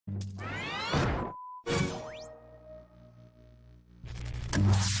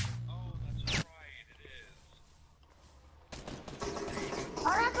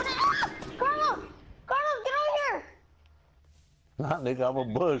nigga. I'm a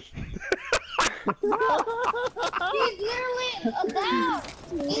bush. He's literally about.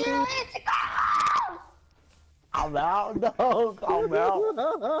 I'm out, dog. I'm out.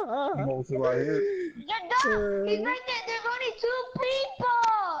 I'm also right here. You're done. He's right there. There's only 2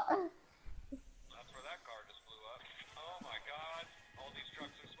 people. That's where that car just blew up. Oh my god. All these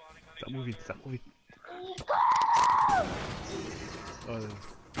trucks are spawning on Stop each moving, other. stop moving. Oh,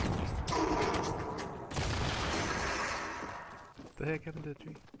 what the heck happened to the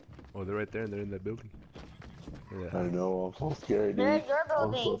tree? Oh, they're right there and they're in that building. Yeah. I know. I'm so scared, dude. There's your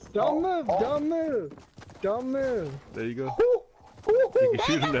building. Don't move! Don't move! Don't move! There you go. You can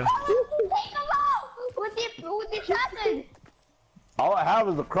shoot him now. Take him out with the shotgun. All I have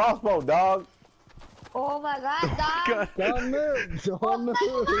is a crossbow, dog. Oh my god, dog. God. Don't move! Don't move!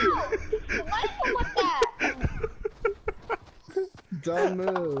 What with that? Don't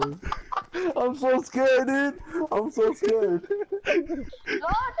move! I'm so scared, dude. I'm so scared. Oh, take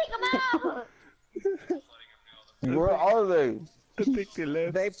him out. Where are they? I think they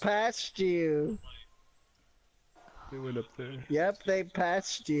left. They passed you! They went up there. Yep, they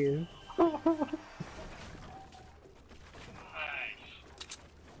passed you. So annoying,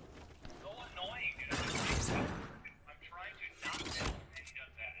 dude. I'm trying to not kill him and he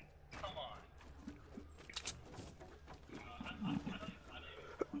does that. Come on.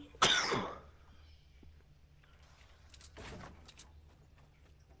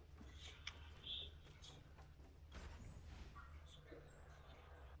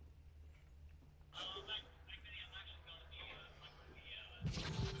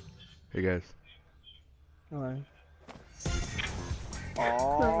 Hey guys. Alright.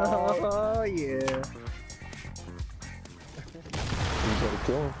 Oh, Oh, yeah. you gotta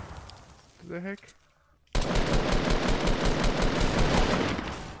kill him. What the heck?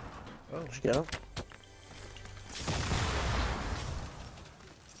 Oh, Did you get him?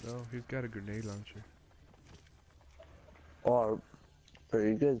 no, he's got a grenade launcher. Or are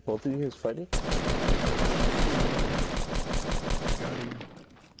you guys, both of you guys fighting? Got him.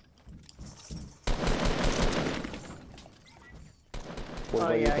 What Oh,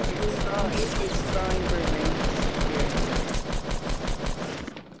 about you yeah, guys? he's throwing grenades.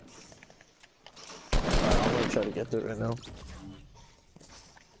 I'm gonna try to get there right now.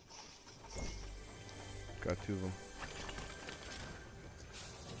 Got 2 of them.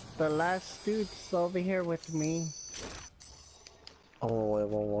 The last dude's over here with me. I'm on my way,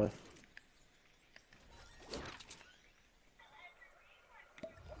 I'm on my way.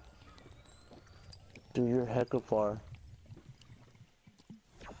 Dude, you're hecka far.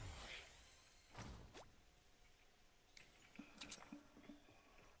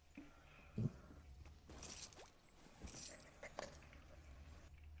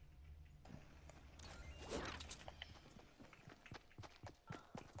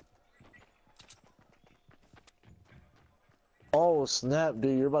 Oh snap,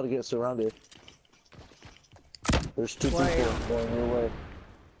 dude, you're about to get surrounded. There's 2 Why? people going your way.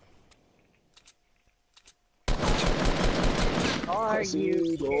 Are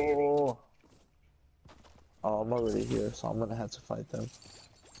you Oh. Oh, I'm already here, so I'm gonna have to fight them.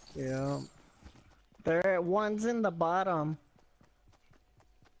 Yeah. One's in the bottom.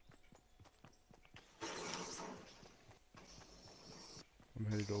 I'm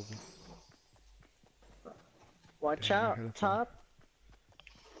headed over. Watch Damn, out, you're hella top.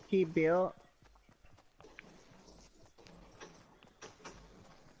 He built.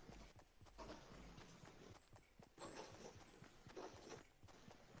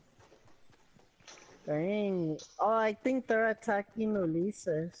 Dang. Oh, I think they're attacking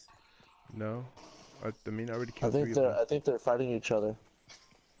Ulysses. No. I mean, I already I killed 3 think of they're them. I think they're fighting each other.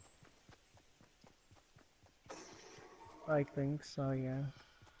 I think so, yeah.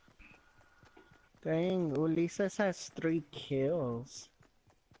 Dang, Ulysses has 3 kills.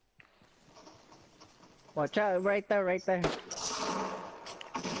 Watch out, right there, right there.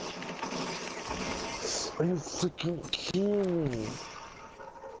 Are you freaking kidding me?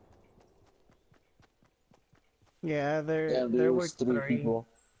 Yeah, Yeah, there there were was 3 3. people.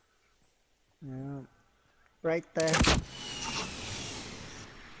 Yeah. Right there.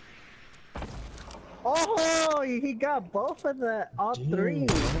 Oh, he got both of the, all 3.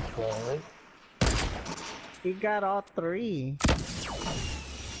 Damn, He got all 3.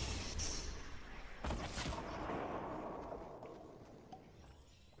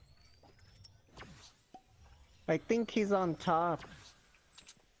 I think he's on top.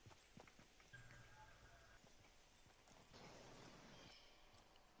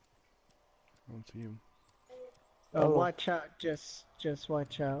 I don't see him. Oh, Oh. watch out, just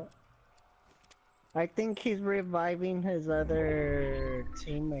watch out. I think he's reviving his other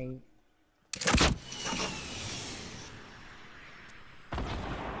teammate.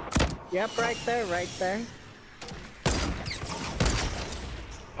 Yep, right there, right there.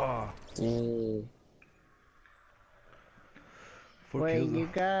 Oh, Mm. 4 Wait, kills.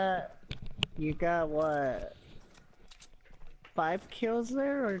 you got what? 5 kills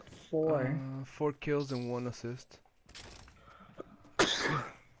there or 4? 4 kills and 1 assist.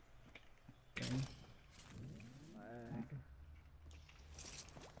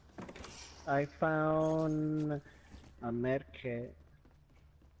 I found a medkit.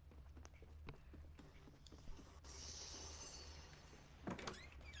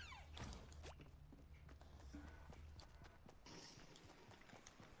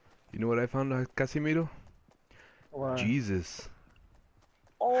 You know what I found, Casimiro? What? Jesus.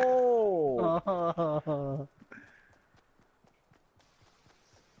 Oh! Oh.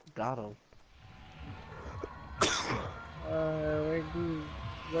 Got him.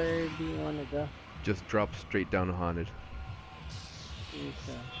 Where do you want to go? Just drop straight down to Haunted.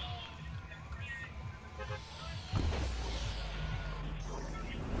 Okay.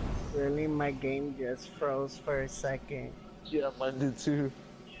 Really, my game just froze for a second. Yeah, mine did too.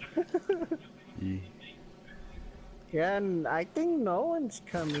 Yeah. Yeah, and I think no one's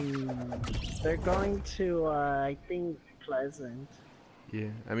coming. They're going to, I think, Pleasant. Yeah,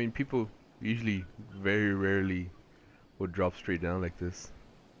 I mean, people usually very rarely would drop straight down like this.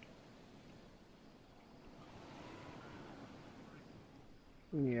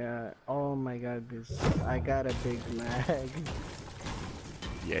 Yeah, oh my god, I got a big mag.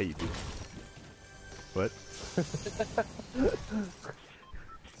 Yeah, you do. What?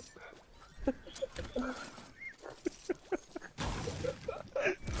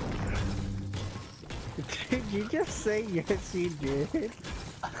 Did you just say yes you did?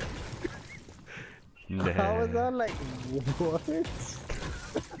 Nah. I was all like, what?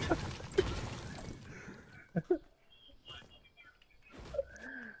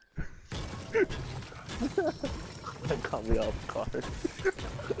 That caught me off guard.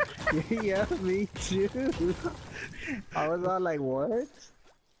 Yeah, me too. I was all like, what?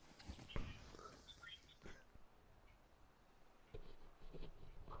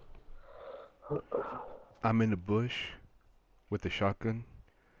 I'm in a bush with a shotgun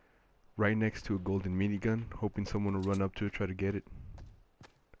right next to a golden minigun, hoping someone will run up to it, try to get it.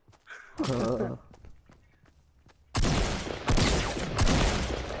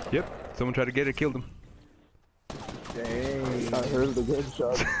 Yep, someone tried to get it, killed him. Dang. I heard the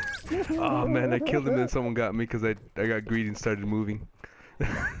gunshot. Oh man, I killed him and someone got me because I got greedy and started moving.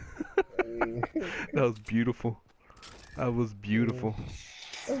 That was beautiful. That was beautiful.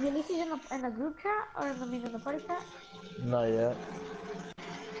 Is Ulysses in the group chat or in the party chat? Not yet.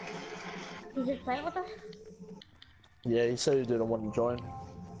 He's just playing with us? Yeah, he said he didn't want to join.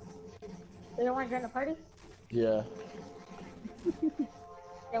 You don't want to join the party? Yeah.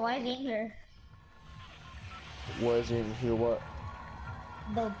 Then why is he in here? Why is he in here? What?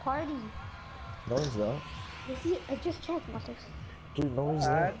 The party. No, he's not. You see, I just checked, Masters. Dude, no, he's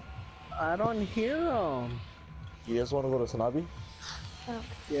not. I don't hear him. You guys want to go to Sanabi? Oh.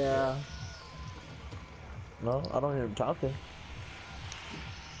 Yeah. No, I don't hear him talking.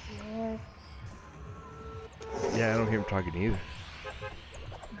 Yes. Yeah, I don't hear him talking either.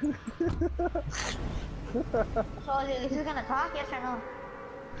 So is he gonna talk, yes or no?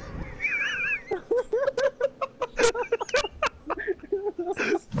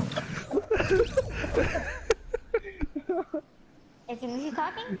 Is Ulysses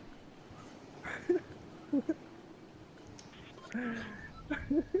talking?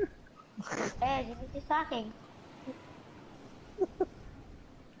 Hey, Ulysses talking.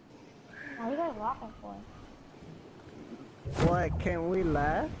 Why are you guys laughing for? What, can we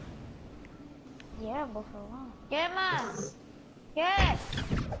laugh? Yeah, but for what? Get him on! Get!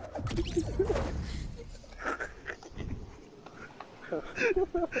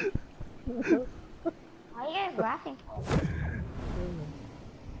 Why are you guys laughing for?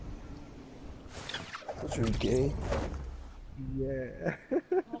 Because you're gay. Yeah.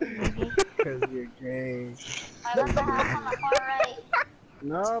 Maybe. Because you're gay. I left the house on the far right.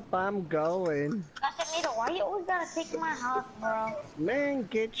 Nope, I'm going. Casimiro, why you always gotta take my house, bro? Man,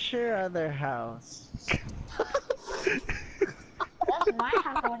 get your other house. That's my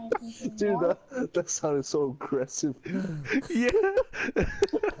house when you think Dude, that sounded so aggressive. Yeah.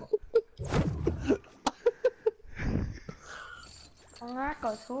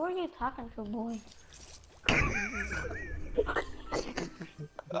 Marcos, who are you talking to, boy?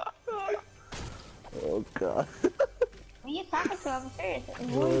 Oh god. Who are you talking to? I'm serious.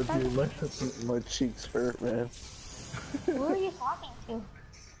 Who are Oh, you talking dude, my cheeks hurt, man. to? Who are you talking to?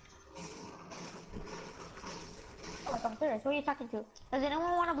 Like, I'm serious. Who are you talking to? Does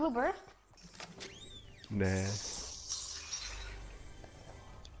anyone want a blue burst? Nah. Does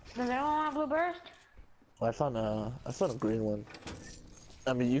anyone want a blue burst? I found a green one.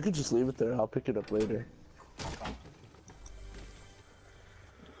 I mean, you could just leave it there. I'll pick it up later.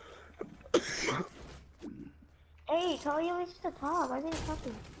 Hey, tell Ulysses to talk. I didn't talk to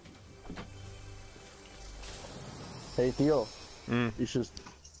you. Hey, Theo. Mm. You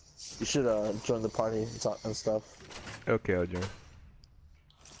should join the party and stuff. Okay, I'll join.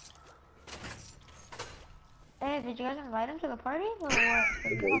 Hey, did you guys invite him to the party? Or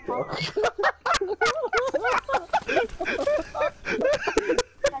what?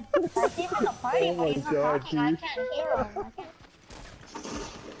 I see him at the party, Oh but my he's not God, talking. I dude. can't hear him.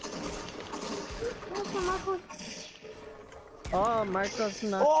 Oh, Marco's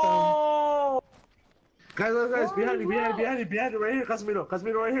not Oh! Guys, behind you, right here,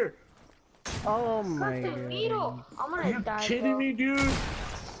 Casemiro, right here. Oh my Casemiro! god. I'm gonna die, Kidding bro. me, dude?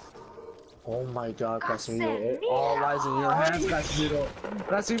 Oh my God, Casemiro! It Casemiro! all lies in your hands, Casemiro.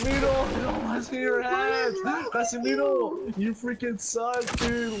 Casemiro, it all lies in your hands. Casemiro, you freaking suck,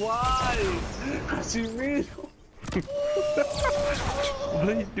 dude. Why? Casemiro. What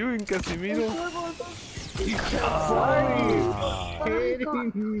are you doing, Casemiro? You can't fly.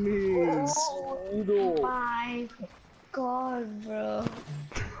 Kidding me. Oh my god, bro.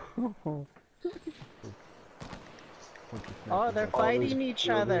 Oh, they're fighting each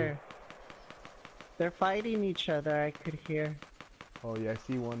other. They're fighting each other, I could hear. Oh yeah, I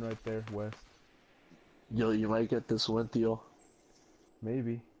see one right there, west. Yo, you might get this win, Theo.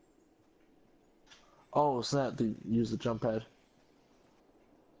 Maybe. Oh, snap! Use the jump pad.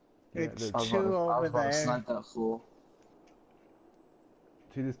 Yeah, It's there's- two I was over about to there. snipe that fool.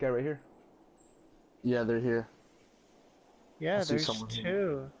 See this guy right here? Yeah, they're here. Yeah, I see there's someone here.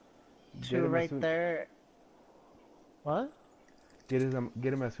 two. Get Two him as right soon- there. What? Get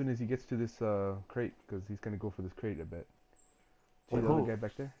him as soon as he gets to this crate, because he's gonna go for this crate, I bet. See Wait, the who? other guy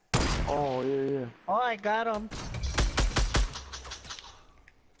back there? Oh, yeah. Oh, I got him.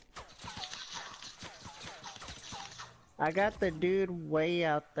 I got the dude way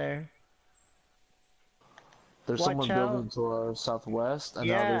out there. There's Watch someone out. building to our southwest, and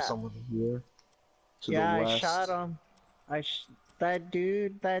now Yeah. there's someone here to Yeah, the west. I shot him. That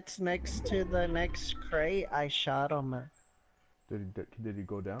dude that's next to the next crate, I shot him. Did he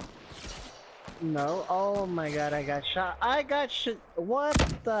go down? No, oh my god, I got shot. I got shot. What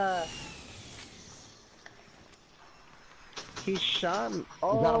the? He shot me.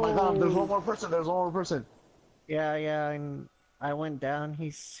 Oh. I got him. There's one more person. Yeah, and I went down.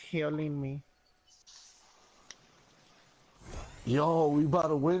 He's healing me. Yo, we about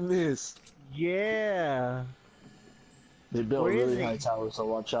to win this. Yeah. They built Where is really he? high towers, so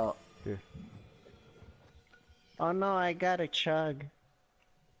watch out. Here. Oh no, I got a chug.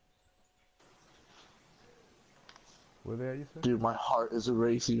 Where they at, you said? Dude, my heart is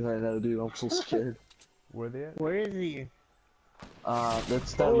racing right now, dude. I'm so scared. Where they at? Where is he?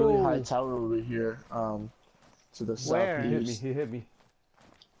 That's that really high Oh. tower over here. To the Where? He hit me, southeast. he hit me.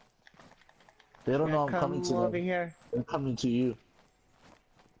 They don't know Yeah, I'm coming to over them. here. They're coming to you.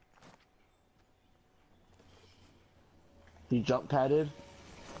 He jump padded.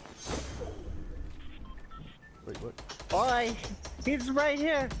 Wait, what? Oh, he's right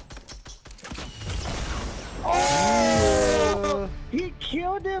here. Oh! He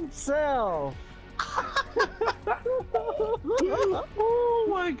killed himself. Oh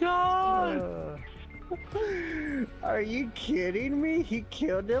my god! Are you kidding me? He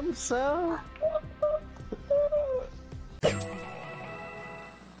killed himself?